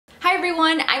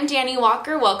everyone, I'm Dani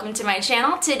Walker. Welcome to my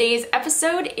channel. Today's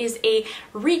episode is a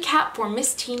recap for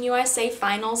Miss Teen USA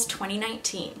Finals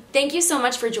 2019. Thank you so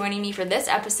much for joining me for this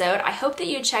episode. I hope that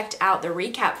you checked out the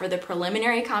recap for the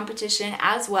preliminary competition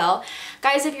as well.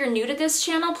 Guys, if you're new to this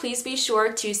channel, please be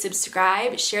sure to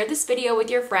subscribe, share this video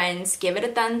with your friends, give it a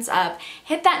thumbs up,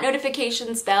 hit that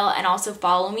notifications bell, and also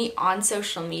follow me on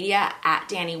social media at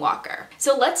Dani Walker.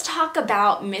 So let's talk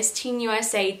about Miss Teen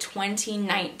USA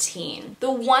 2019.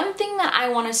 The one thing that I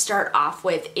want to start off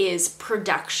with is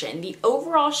production. The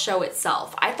overall show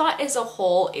itself, I thought as a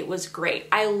whole, it was great.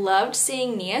 I loved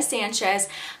seeing Nia Sanchez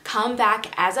come back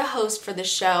as a host for the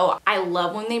show. I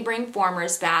love when they bring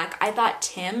formers back. I thought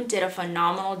Tim did a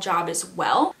phenomenal job as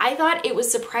well. I thought it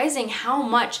was surprising how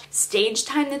much stage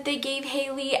time that they gave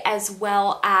Haley, as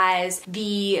well as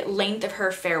the length of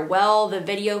her farewell, the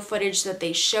video footage that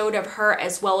they showed of her,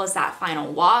 as well as that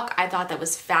final walk. I thought that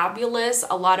was fabulous.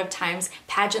 A lot of times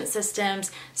pageant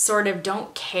systems sort of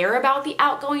don't care about the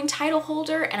outgoing title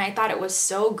holder, and I thought it was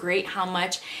so great how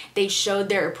much they showed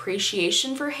their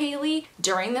appreciation for Haley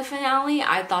during the finale.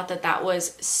 I thought that that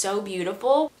was so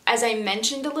beautiful. As I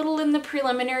mentioned a little in the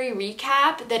preliminary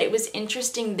recap, that it was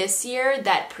interesting this year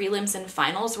that prelims and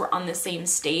finals were on the same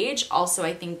stage. Also,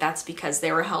 I think that's because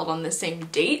they were held on the same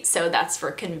date, so that's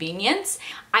for convenience.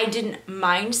 I didn't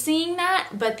mind seeing that,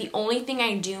 but the only thing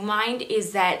I do mind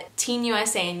is that Teen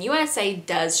USA and USA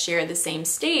does share the same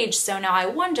stage, so now I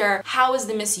wonder, how is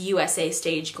the Miss USA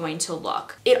stage going to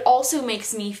look? It also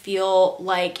makes me feel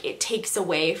like it takes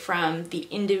away from the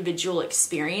individual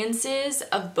experiences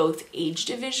of both age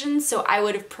divisions, so I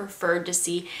would have preferred to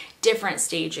see different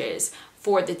stages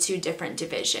for the two different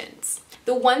divisions.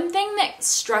 The one thing that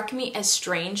struck me as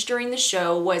strange during the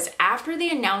show was after they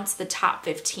announced the top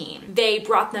 15, they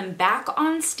brought them back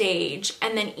on stage,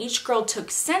 and then each girl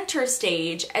took center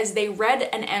stage as they read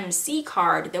an MC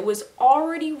card that was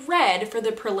already read for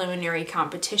the preliminary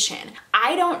competition.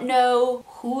 I don't know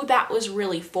who that was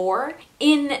really for.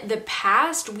 In the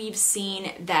past, we've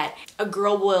seen that a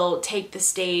girl will take the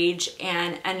stage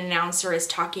and an announcer is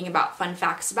talking about fun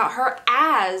facts about her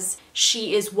as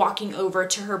she is walking over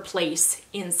to her place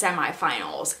in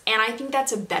semifinals. And I think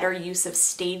that's a better use of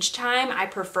stage time. I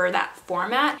prefer that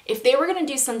format. If they were gonna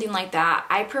do something like that,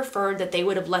 I preferred that they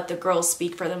would have let the girls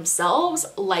speak for themselves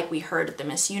like we heard at the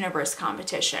Miss Universe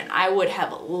competition. I would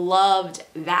have loved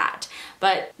that.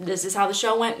 But this is how the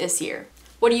show went this year.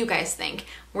 What do you guys think?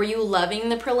 Were you loving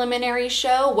the preliminary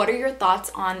show? What are your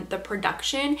thoughts on the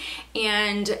production?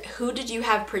 And who did you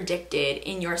have predicted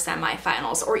in your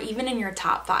semifinals or even in your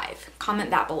top 5? Comment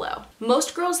that below.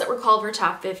 Most girls that were called for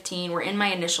top 15 were in my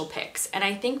initial picks, and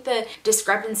I think the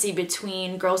discrepancy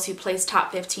between girls who placed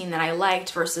top 15 that I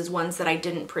liked versus ones that I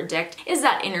didn't predict is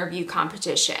that interview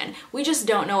competition. We just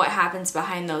don't know what happens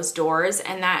behind those doors,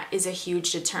 and that is a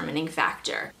huge determining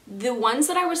factor. The ones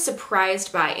that I was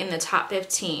surprised by in the top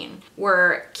 15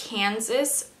 were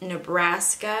Kansas,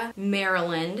 Nebraska,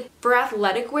 Maryland. For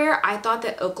athletic wear, I thought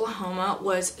that Oklahoma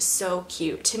was so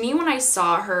cute. To me, when I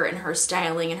saw her and her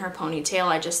styling and her ponytail,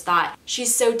 I just thought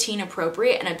she's so teen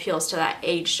appropriate and appeals to that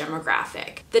age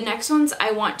demographic. The next ones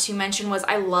I want to mention was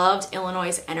I loved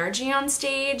Illinois' energy on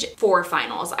stage for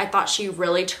finals. I thought she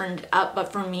really turned it up,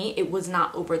 but for me, it was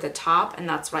not over the top, and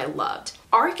that's what I loved.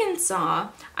 Arkansas,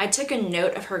 I took a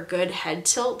note of her good head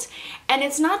tilt, and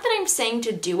it's not that I'm saying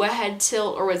to do a head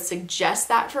tilt or would suggest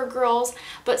that for girls,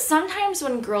 but sometimes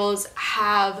when girls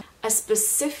have a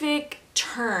specific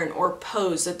turn or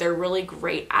pose that they're really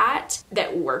great at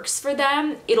that works for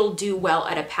them, it'll do well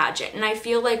at a pageant. And I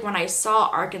feel like when I saw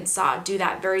Arkansas do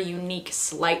that very unique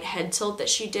slight head tilt that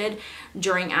she did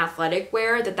during athletic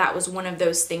wear, that was one of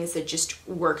those things that just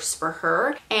works for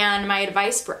her. And my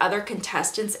advice for other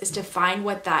contestants is to find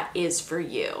what that is for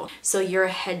you, so your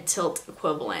head tilt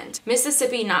equivalent.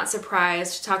 Mississippi, not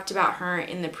surprised, talked about her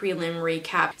in the prelim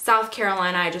recap. South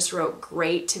Carolina, I just wrote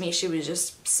great. To me, she was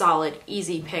just solid,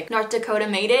 easy pick. North Dakota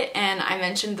made it, and I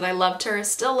mentioned that I loved her,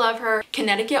 still love her.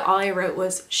 Connecticut, all I wrote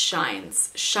was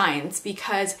shines,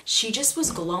 because she just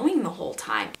was glowing the whole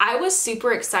time. I was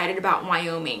super excited about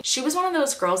Wyoming. She was one of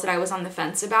those girls that I was on the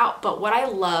fence about, but what I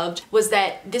loved was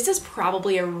that this is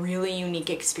probably a really unique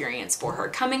experience for her.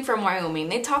 Coming from Wyoming,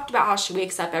 they talked about how she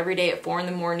wakes up every day at 4 in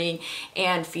the morning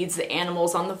and feeds the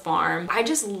animals on the farm. I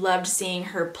just loved seeing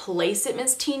her place at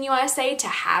Miss Teen USA to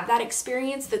have that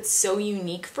experience that's so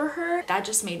unique for her. That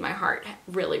just made my heart heart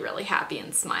really, really happy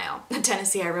and smile.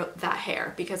 Tennessee, I wrote that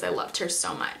hair because I loved her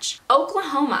so much.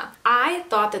 Oklahoma, I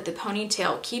thought that the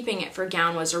ponytail, keeping it for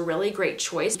gown, was a really great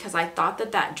choice because I thought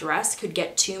that that dress could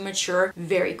get too mature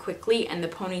very quickly and the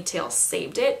ponytail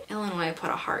saved it. Illinois, I put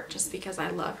a heart just because I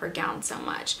love her gown so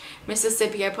much.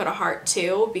 Mississippi, I put a heart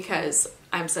too because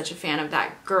I'm such a fan of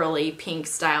that girly pink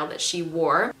style that she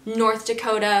wore. North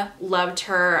Dakota, loved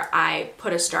her. I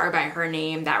put a star by her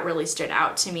name. That really stood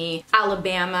out to me.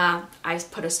 Alabama, I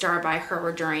put a star by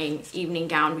her during evening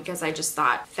gown because I just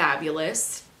thought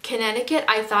fabulous. Connecticut,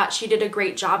 I thought she did a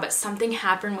great job, but something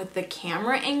happened with the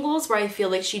camera angles where I feel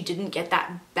like she didn't get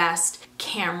that best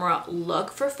camera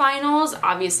look for finals.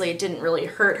 Obviously, it didn't really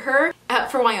hurt her.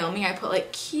 For Wyoming, I put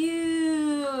like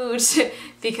cute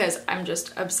because I'm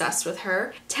just obsessed with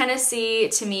her. Tennessee,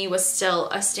 to me, was still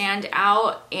a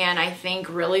standout, and I think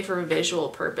really for visual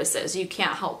purposes, you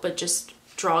can't help but just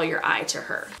draw your eye to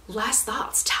her. Last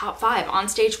thoughts, top 5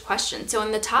 on-stage questions. So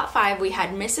in the top 5, we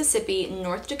had Mississippi,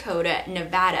 North Dakota,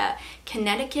 Nevada,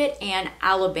 Connecticut, and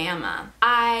Alabama.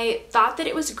 I thought that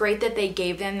it was great that they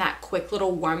gave them that quick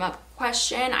little warm-up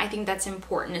question. I think that's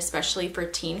important, especially for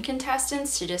teen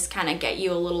contestants, to just kind of get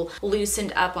you a little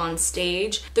loosened up on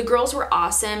stage. The girls were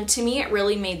awesome. To me, it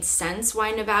really made sense why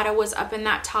Nevada was up in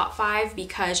that top 5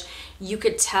 because you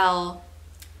could tell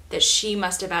that she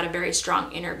must have had a very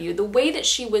strong interview. The way that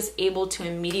she was able to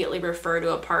immediately refer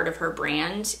to a part of her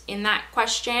brand in that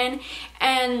question,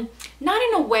 and not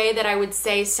in a way that I would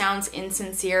say sounds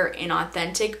insincere,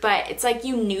 inauthentic, but it's like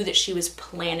you knew that she was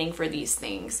planning for these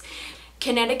things.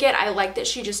 Connecticut, I like that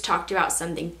she just talked about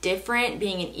something different,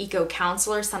 being an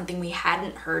eco-counselor, something we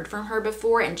hadn't heard from her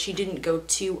before, and she didn't go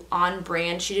too on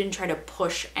brand. She didn't try to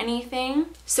push anything.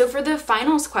 So for the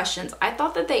finals questions, I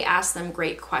thought that they asked them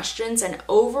great questions, and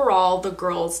overall the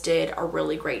girls did a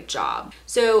really great job.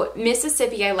 So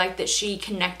Mississippi, I like that she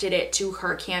connected it to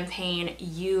her campaign,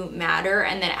 You Matter,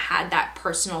 and that it had that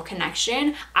personal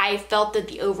connection. I felt that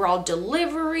the overall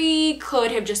delivery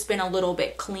could have just been a little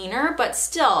bit cleaner, but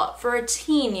still, for a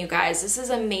teen, you guys, this is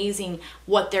amazing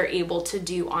what they're able to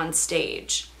do on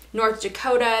stage. North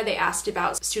Dakota, they asked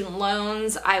about student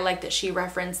loans. I like that she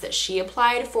referenced that she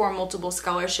applied for multiple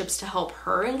scholarships to help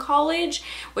her in college,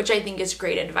 which I think is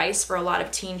great advice for a lot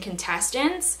of teen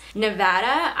contestants.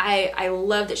 Nevada, I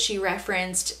love that she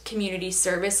referenced community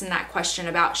service in that question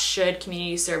about should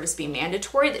community service be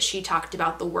mandatory, that she talked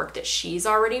about the work that she's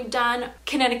already done.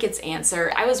 Connecticut's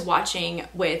answer, I was watching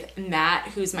with Matt,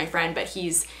 who's my friend, but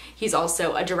he's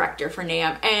also a director for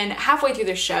NAM, and halfway through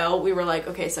the show, we were like,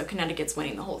 okay, so Connecticut's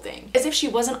winning the whole thing. As if she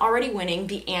wasn't already winning,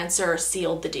 the answer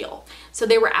sealed the deal. So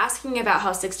they were asking about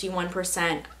how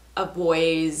 61% of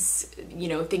boys,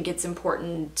 think it's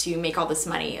important to make all this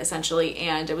money, essentially,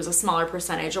 and it was a smaller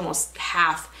percentage, almost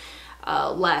half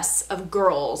less of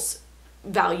girls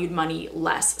valued money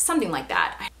less, something like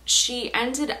that. She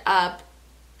ended up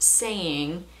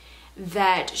saying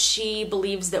that she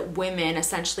believes that women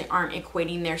essentially aren't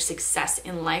equating their success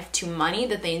in life to money,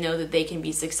 that they know that they can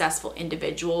be successful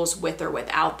individuals with or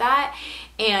without that.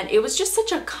 And it was just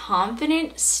such a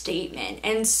confident statement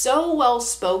and so well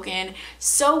spoken,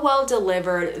 so well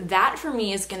delivered. That for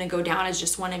me is going to go down as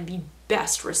just one of the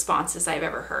best responses I've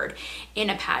ever heard in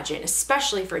a pageant,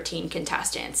 especially for teen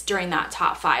contestants during that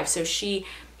top 5. So she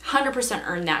 100%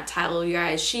 earned that title, you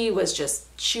guys. She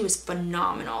was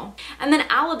phenomenal. And then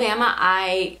Alabama,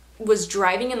 I was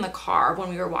driving in the car when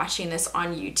we were watching this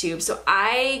on YouTube, so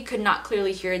I could not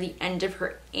clearly hear the end of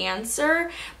her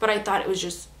answer, but I thought it was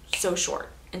just so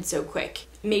short and so quick.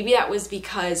 Maybe that was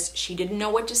because she didn't know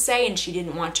what to say and she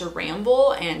didn't want to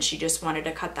ramble and she just wanted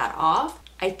to cut that off.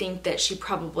 I think that she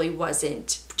probably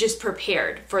wasn't just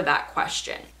prepared for that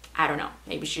question. I don't know,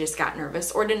 maybe she just got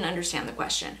nervous or didn't understand the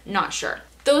question, not sure.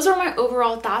 Those are my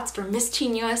overall thoughts for Miss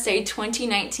Teen USA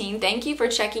 2019. Thank you for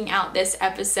checking out this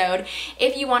episode.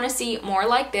 If you want to see more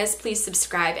like this, please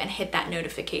subscribe and hit that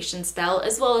notifications bell,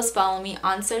 as well as follow me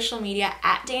on social media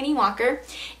at Dani Walker.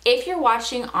 If you're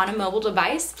watching on a mobile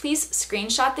device, please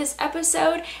screenshot this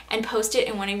episode and post it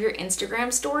in one of your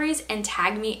Instagram stories and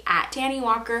tag me at Dani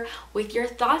Walker with your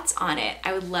thoughts on it.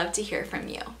 I would love to hear from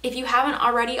you. If you haven't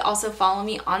already, also follow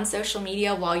me on social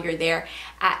media while you're there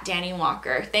at Dani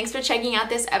Walker. Thanks for checking out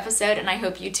this episode, and I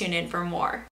hope you tune in for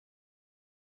more.